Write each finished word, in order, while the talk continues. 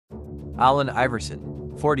Allen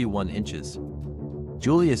Iverson, 41 inches.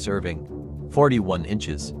 Julius Erving, 41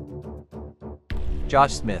 inches.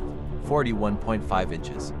 Josh Smith, 41.5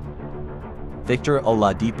 inches. Victor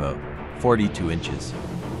Oladipo, 42 inches.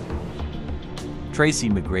 Tracy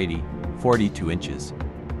McGrady, 42 inches.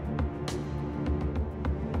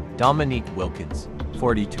 Dominique Wilkins,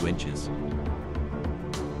 42 inches.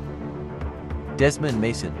 Desmond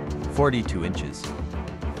Mason, 42 inches.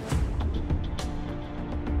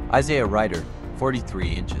 Isaiah Ryder, 43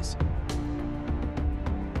 inches.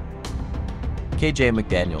 KJ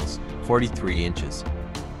McDaniels, 43 inches.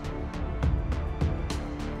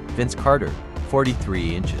 Vince Carter,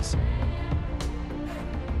 43 inches.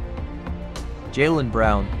 Jaylen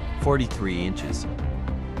Brown, 43 inches.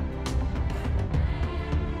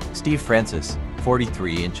 Steve Francis,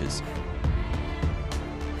 43 inches.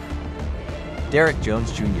 Derek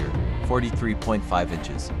Jones Jr., 43.5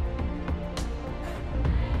 inches.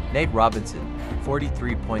 Nate Robinson,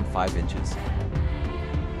 43.5 inches.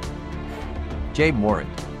 Jay Morant,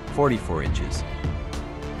 44 inches.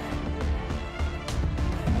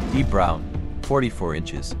 D. Brown, 44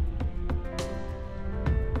 inches.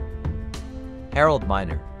 Harold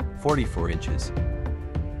Miner, 44 inches.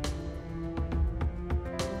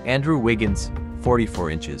 Andrew Wiggins, 44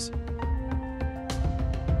 inches.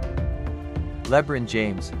 LeBron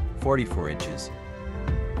James, 44 inches.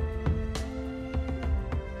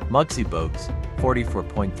 Muggsy Bogues,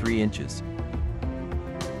 44.3 inches.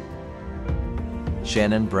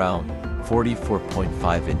 Shannon Brown,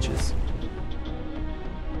 44.5 inches.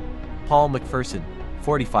 Paul McPherson,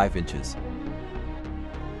 45 inches.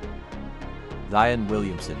 Zion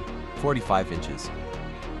Williamson, 45 inches.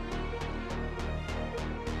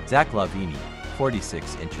 Zach LaVine,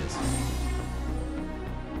 46 inches.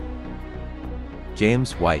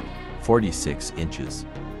 James White, 46 inches.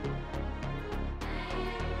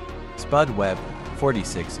 Spud Webb,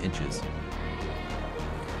 46 inches.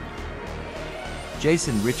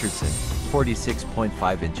 Jason Richardson,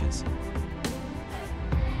 46.5 inches.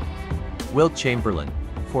 Wilt Chamberlain,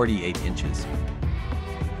 48 inches.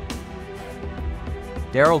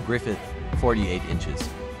 Darrell Griffith, 48 inches.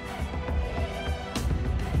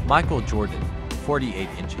 Michael Jordan, 48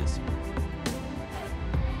 inches.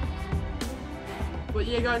 But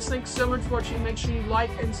yeah guys, thanks so much for watching. Make sure you like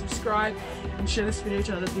and subscribe and share this video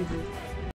to other people.